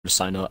to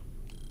sign up.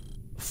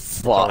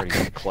 It's already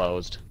Fuck.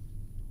 closed.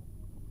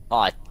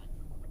 Ah,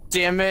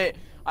 damn it!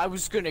 I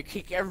was gonna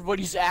kick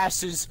everybody's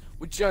asses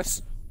with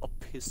just a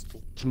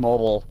pistol. It's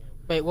mobile.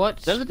 Wait,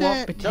 what? Doesn't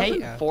What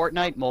potato?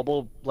 Fortnite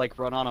mobile like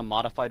run on a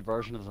modified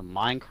version of the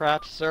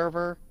Minecraft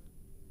server?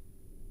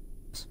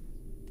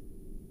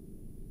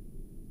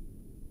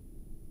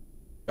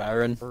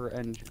 Baron,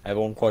 And I have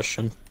one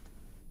question.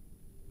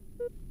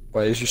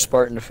 Why is your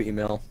Spartan a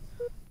female?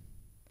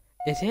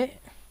 Is it?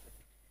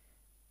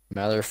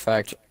 Matter of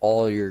fact,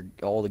 all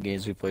the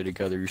games we play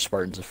together, your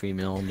Spartan's a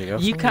female. And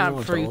You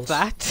can't prove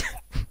that.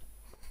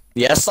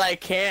 Yes, I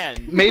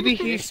can. maybe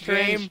he's This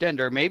game,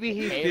 transgender. Maybe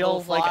he Halo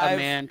feels like a 5.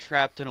 man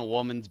trapped in a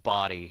woman's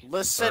body.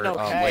 Listen, Or,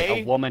 okay. like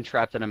a woman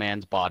trapped in a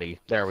man's body.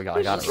 There we go.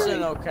 I got it right.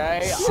 Listen,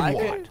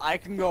 okay. I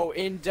can go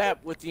in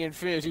depth with the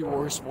Infinity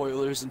War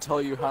spoilers and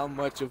tell you how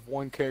much of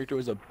one character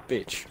is a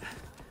bitch.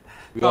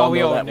 We all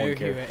know that who one it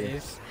character.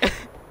 is.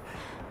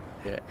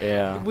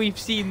 Yeah. We've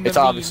seen the It's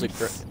obviously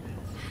memes.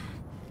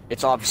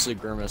 It's obviously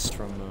Grimace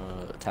from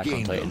Attack on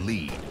Gain the Titan.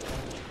 lead.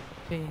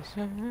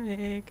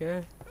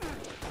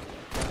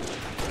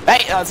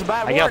 Hey, that's a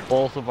bad I word. got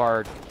both of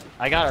our.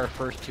 I got our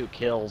first 2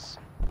 kills.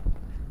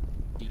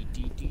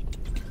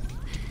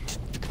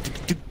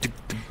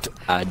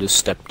 I just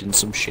stepped in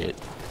some shit.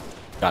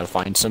 Gotta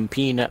find some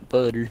peanut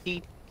butter.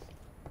 Deet,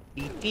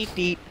 deet,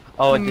 deet.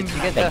 Oh, and did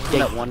you get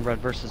that one Red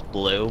versus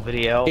Blue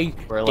video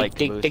where like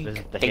Moose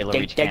visits the Halo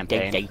Reach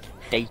campaign?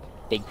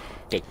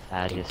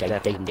 I just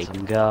stepped in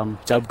some gum.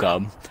 Some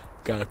gum.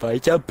 Gotta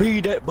find some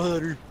peanut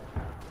butter.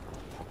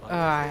 Oh,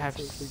 I have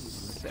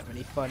so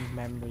many fun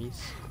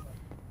memories.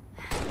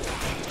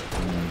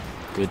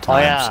 Good times. Oh,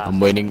 yeah. I'm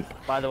waiting.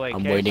 By the way, I'm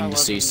in case waiting I to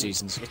see wasn't-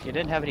 seasons. If you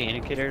didn't have any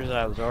indicators that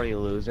I was already a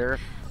loser,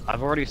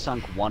 I've already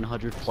sunk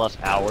 100+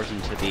 hours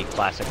into the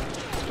classic.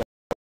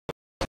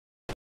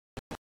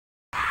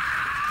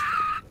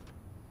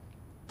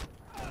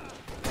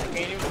 I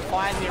can't even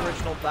find the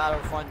original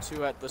Battlefront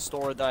 2 at the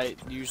store that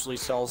usually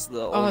sells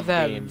the old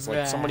they're games. Like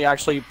rare. somebody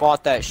actually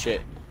bought that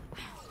shit.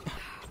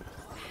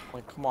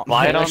 Like, come on,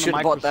 Buy it I on the should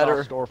have bought that.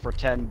 Microsoft Store for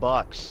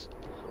 $10.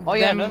 Oh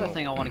yeah, Them- another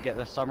thing I want to get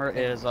this summer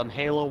is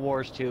Halo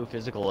Wars 2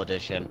 physical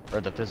edition,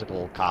 or the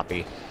physical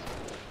copy.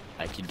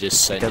 I could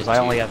just send Because it I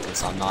to only you, have-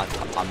 'cause I'm not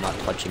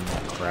touching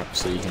that crap,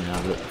 so you can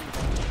have it.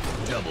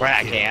 Double Right,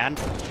 I kill. can.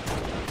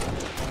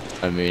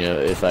 I mean,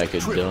 if I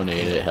could Triple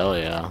donate kill. it, hell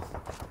yeah.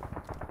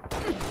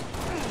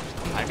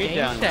 I'd be Game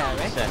down share,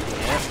 with eh? sending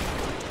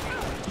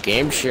it.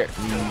 Game share.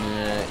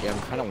 Yeah, I'm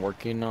kind of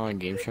working on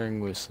game sharing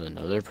with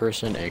another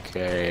person,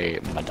 aka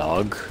my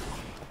dog.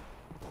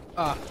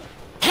 Oh,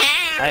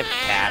 I have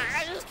cats.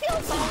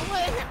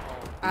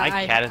 My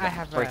cat is I a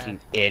have freaking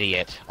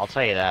idiot. I'll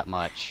tell you that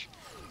much.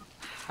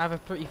 I have a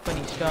pretty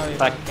funny story. In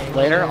fact, about game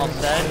later I'll shows.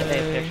 send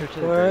a picture to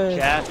the group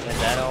chat,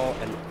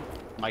 and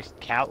my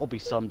cat will be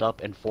summed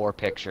up in 4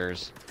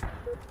 pictures.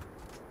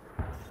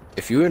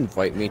 If you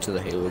invite me to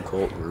the Halo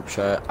Cult group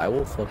chat, I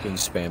will fucking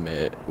spam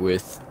it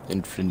with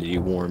Infinity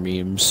War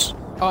memes.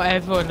 Oh,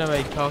 everyone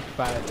already talked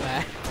about it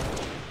there.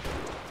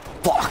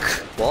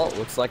 Fuck! Well, it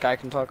looks like I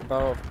can talk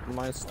about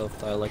my stuff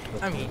that I liked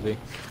about I the mean- movie.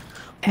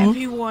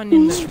 Everyone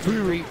in the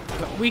group.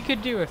 We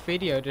could do a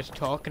video just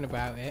talking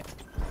about it.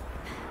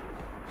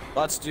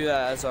 Let's do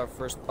that as our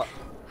first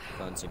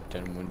cleansing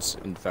 10 wounds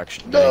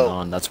infection getting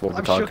on. That's what we're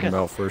I'm talking shook.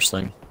 about first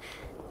thing.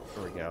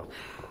 Here we go.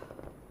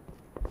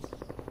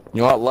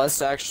 You know what?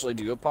 Let's actually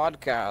do a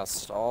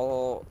podcast.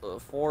 All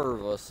 4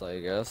 of us, I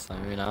guess. I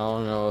mean, I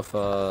don't know if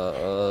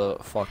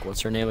fuck,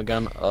 what's her name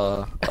again?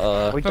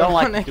 We don't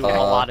like to do a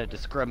lot of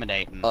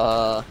discriminating.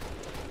 Yeah.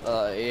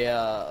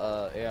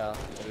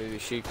 Maybe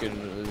she could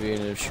be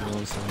in if she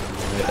wants.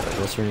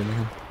 What's her name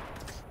again?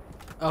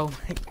 Oh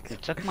my You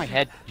god. took my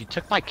head. You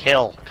took my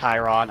kill,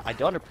 Chiron. I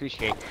don't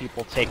appreciate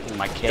people taking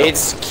my kill.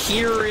 It's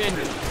Kieran.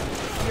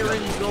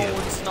 Kieran Double kill.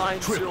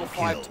 Jones Triple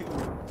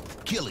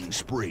 9052. Killing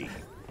spree.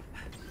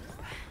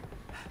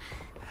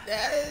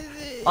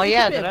 Oh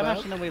yeah, did I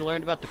mention that we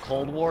learned about the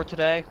Cold War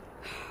today?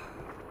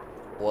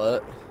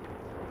 What?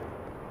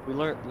 We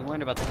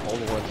learned about the Cold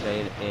War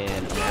today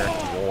in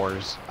American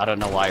Wars. I don't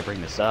know why I bring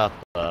this up,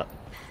 but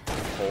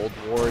Cold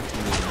War?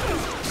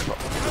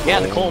 yeah,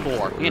 the Cold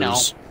War. You know,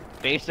 Wars.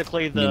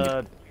 basically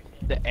the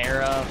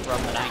era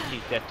from the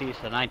 1950s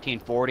to the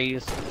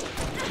 1940s.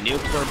 The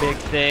nukes were a big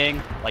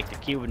thing, like the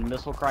Cuban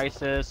Missile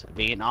Crisis,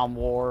 Vietnam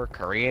War,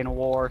 Korean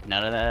War.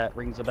 None of that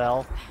rings a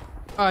bell.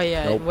 Oh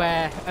yeah, Nope.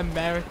 where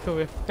America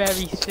was very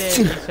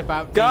serious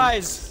about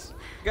Guys,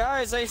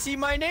 I see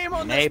my name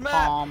on this map.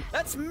 Napalm.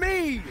 That's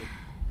me.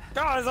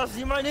 Guys, I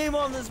see my name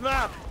on this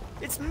map.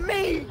 It's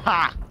me.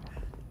 Ha!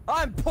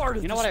 I'm part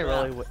of You know this what I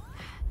map. really would.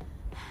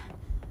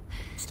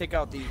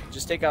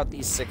 Just take out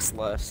these 6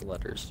 last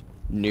letters.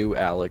 New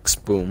Alex.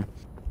 Boom.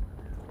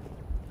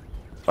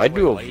 If I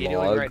do a What are you doing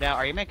vlog, right now?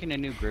 Are you making a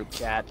new group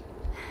chat?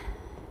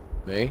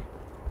 me?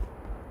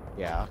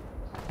 Yeah.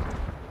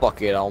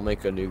 Fuck it, I'll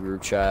make a new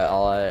group chat.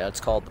 It's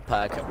called the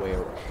Packet.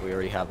 We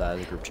already have that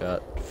as a group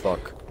chat.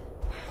 Fuck.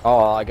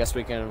 Oh, I guess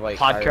we can invite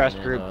Podcast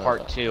Kyron group and,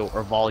 part 2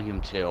 or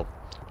volume 2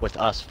 with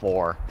us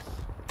 4.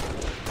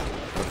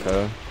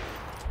 Okay.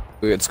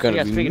 It's gonna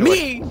Yeah, be speaking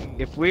me. of which,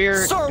 if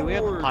we're do we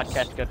have a Wars!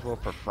 podcast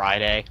scheduled for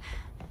Friday?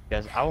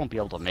 Because I won't be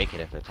able to make it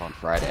if it's on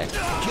Friday.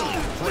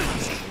 Killing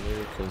frenzy.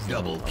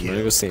 Double I'm gonna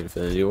kill. go see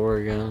Infinity War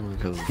again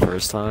because the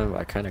first time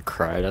I kind of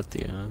cried at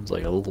the end,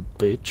 like a little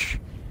bitch.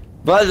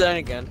 But then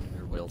again,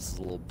 everybody else is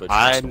a little bitch.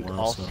 I'm somewhere,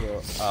 also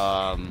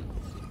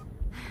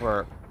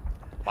for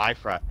my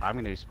Friday. I'm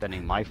gonna be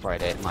spending my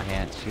Friday at my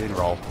aunt's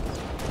funeral.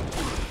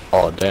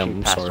 Oh damn! She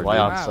I'm passed sorry. away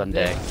on Wow,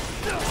 Sunday.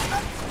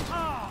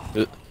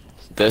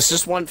 This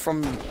just went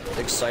from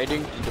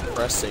exciting to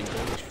depressing.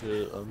 Holy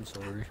shit! I'm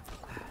sorry.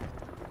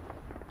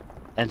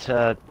 And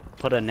to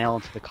put a nail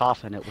into the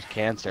coffin, it was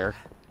cancer.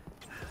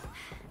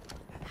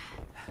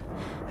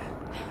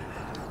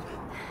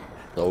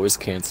 It's always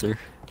cancer.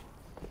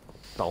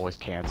 It's always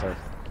cancer.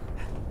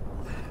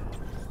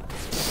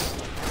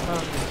 Well,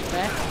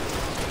 respect.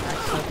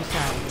 Actually,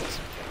 besides.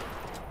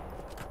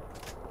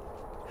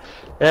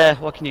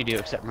 What can you do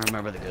except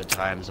remember the good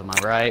times, am I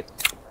right?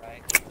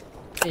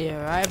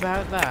 You're right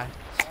about that.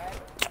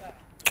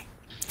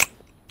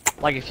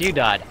 Like, if you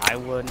died, there's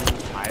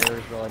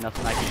really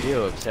nothing I can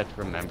do except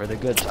remember the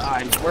good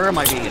times. Where am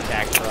I being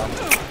attacked from?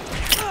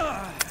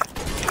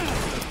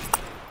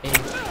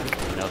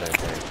 No, they're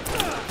there.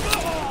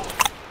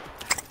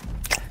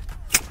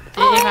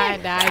 If I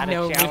died, That a no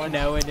one would challenge?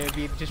 know, and it would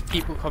be just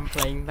people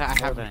complaining that I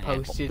More haven't than a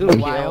handful. posted Ooh, in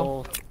a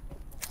while. kill.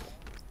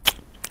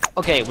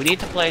 Okay, we need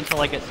to play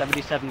until I get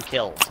 77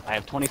 kills. I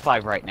have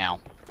 25 right now.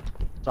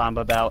 So I'm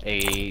about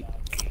a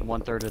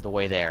 1/3 of the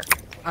way there.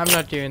 I'm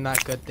not doing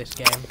that good this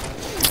game.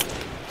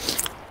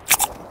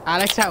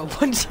 Alex, I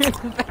punch you in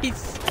the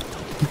face.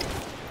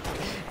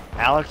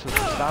 Alex, would you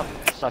stop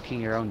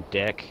sucking your own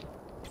dick?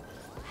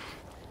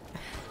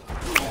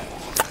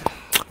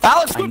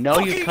 Alex, I quit know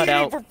you fucking cut eating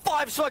out- for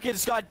 5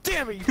 seconds. God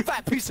damn it, you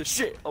fat piece of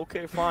shit.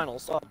 Okay, fine, I'll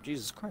stop.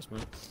 Jesus Christ,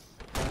 man.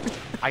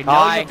 I know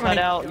Hi. you cut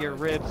out your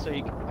ribs so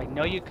you. I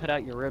know you cut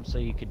out your ribs so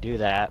you could do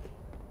that.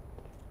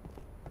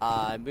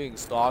 I'm being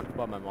stalked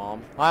by my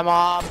mom. Hi,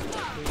 Mom!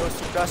 Can we go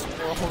see Jurassic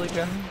World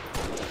again?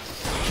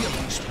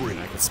 Killing spree.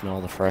 I can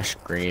smell the fresh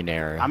green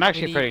air. I'm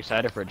actually pretty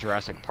excited for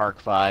Jurassic Park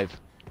 5.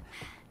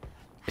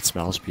 It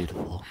smells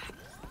beautiful.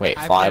 Wait,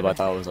 I've 5? never- I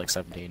thought it was like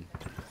 17.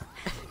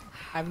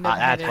 I've never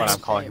had That's what I'm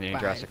anyone calling say the it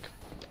back. Jurassic.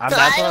 That's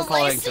what I'm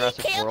calling Guys, I see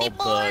Jurassic candy World,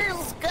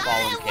 bars. the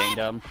Fallen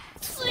Kingdom.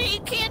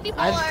 Sweet candy I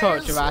bars. just call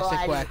it Jurassic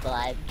Fun, World.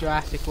 fun.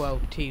 Jurassic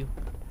World 2.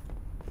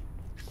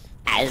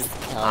 I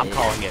just call I'm it-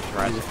 calling it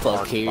Jurassic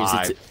Park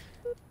 5.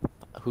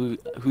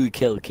 Who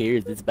killed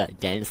cares? It's about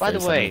dinosaurs. By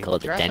the way,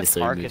 called the Jurassic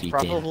dinosaur Park movie. is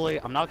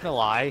probably, I'm not gonna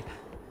lie,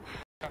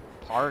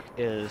 Park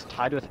is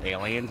tied with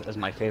Aliens as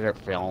my favorite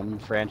film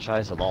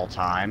franchise of all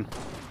time.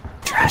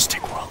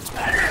 Jurassic World's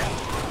better.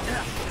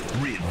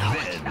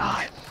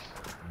 Revenge.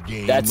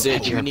 Game That's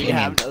it. your We need to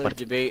have opinion, another but-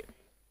 debate.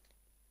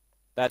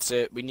 That's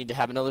it. We need to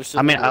have another.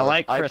 I mean, I Civil War.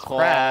 like Chris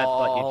Pratt,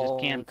 but you call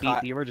just can't Ky-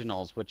 beat the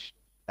originals, which,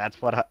 that's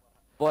what I...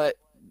 But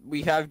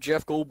we have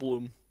Jeff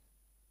Goldblum.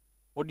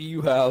 What do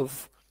you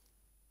have?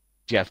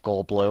 Jeff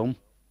Goldblum.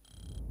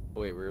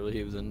 Wait, really?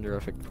 He was in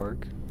Jurassic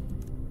Park?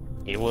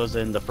 He was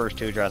in the first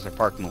 2 Jurassic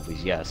Park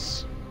movies,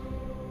 yes.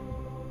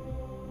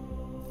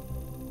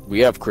 We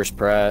have Chris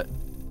Pratt.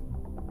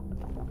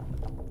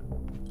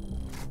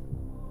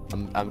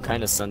 I'm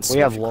kind of sensitive.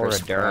 We have to Laura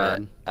Chris Pratt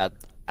Dern.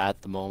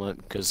 at the moment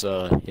because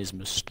his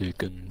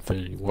mistake in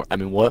Infinity War. I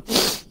mean,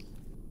 what?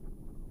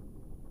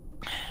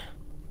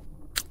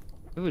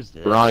 Who is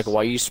this? Veronica,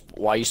 why you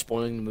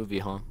spoiling the movie,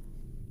 huh?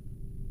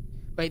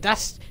 Wait,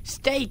 that's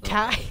Stay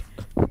Tie.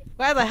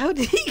 Where the hell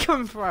did he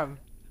come from?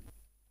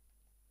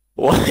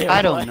 What?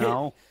 I don't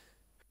know.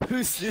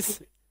 Who's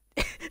this?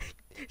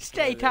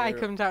 Stay Tie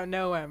comes out of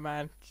nowhere,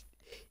 man.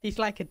 He's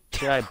like a.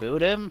 Should I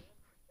boot him?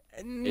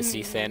 Is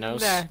he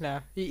Thanos? No.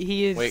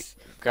 He is. Wait,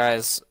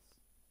 guys,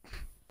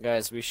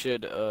 we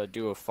should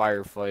do a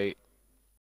firefight